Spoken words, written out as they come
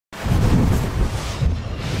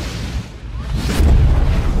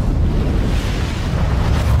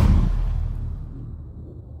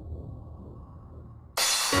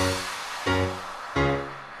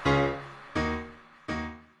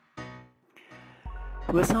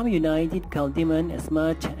West Ham United could demand as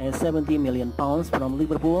much as £70 million from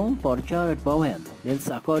Liverpool for Jarrod Bowen. That's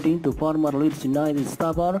according to former Leeds United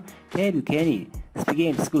stopper Ted Buchanan,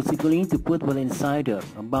 speaking exclusively to Football Insider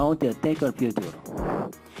about the attacker future.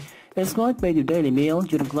 As quoted by the Daily Mail,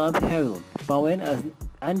 Jurgen Klopp hailed Bowen as an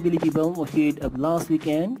unbelievable hit of last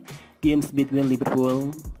weekend games between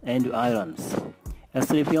Liverpool and the Irons.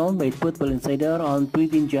 As revealed by Football Insider on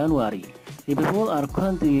 13 January, Liverpool are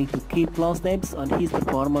continuing to keep close tabs on his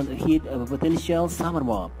performance ahead of a potential summer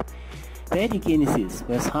move. Paddy insists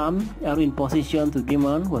West Ham are in position to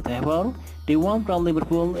demand whatever they want from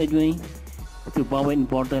Liverpool owing to Bowen's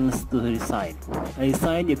importance to his side.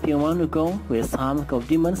 A few months ago, West Ham could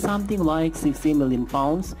demand something like £60 million,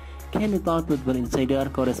 can be thought Football Insider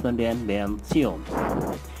correspondent Ben Sion.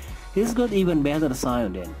 He's got even better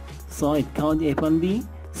sign then, so it can't even be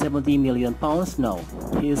 £70 million now.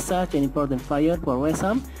 He is such an important player for West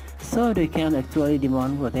Ham, so they can actually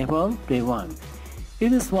demand whatever they want.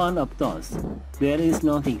 It is one of those. There is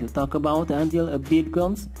nothing to talk about until a bid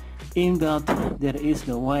comes in, but there is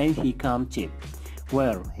no way he comes cheap.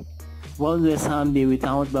 Well, will West Ham be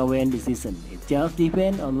without Bowen this season? It just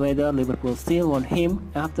depends on whether Liverpool still want him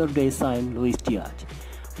after they sign Luis Diaz.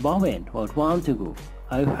 Bowen would want to go.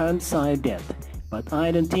 I've heard side that, but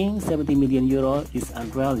I don't think €70 million is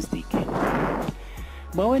unrealistic.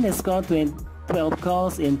 Bowen has scored 12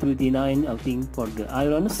 goals in 39 outings for the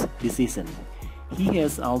Irons this season. He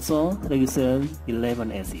has also registered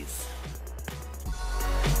 11 assists.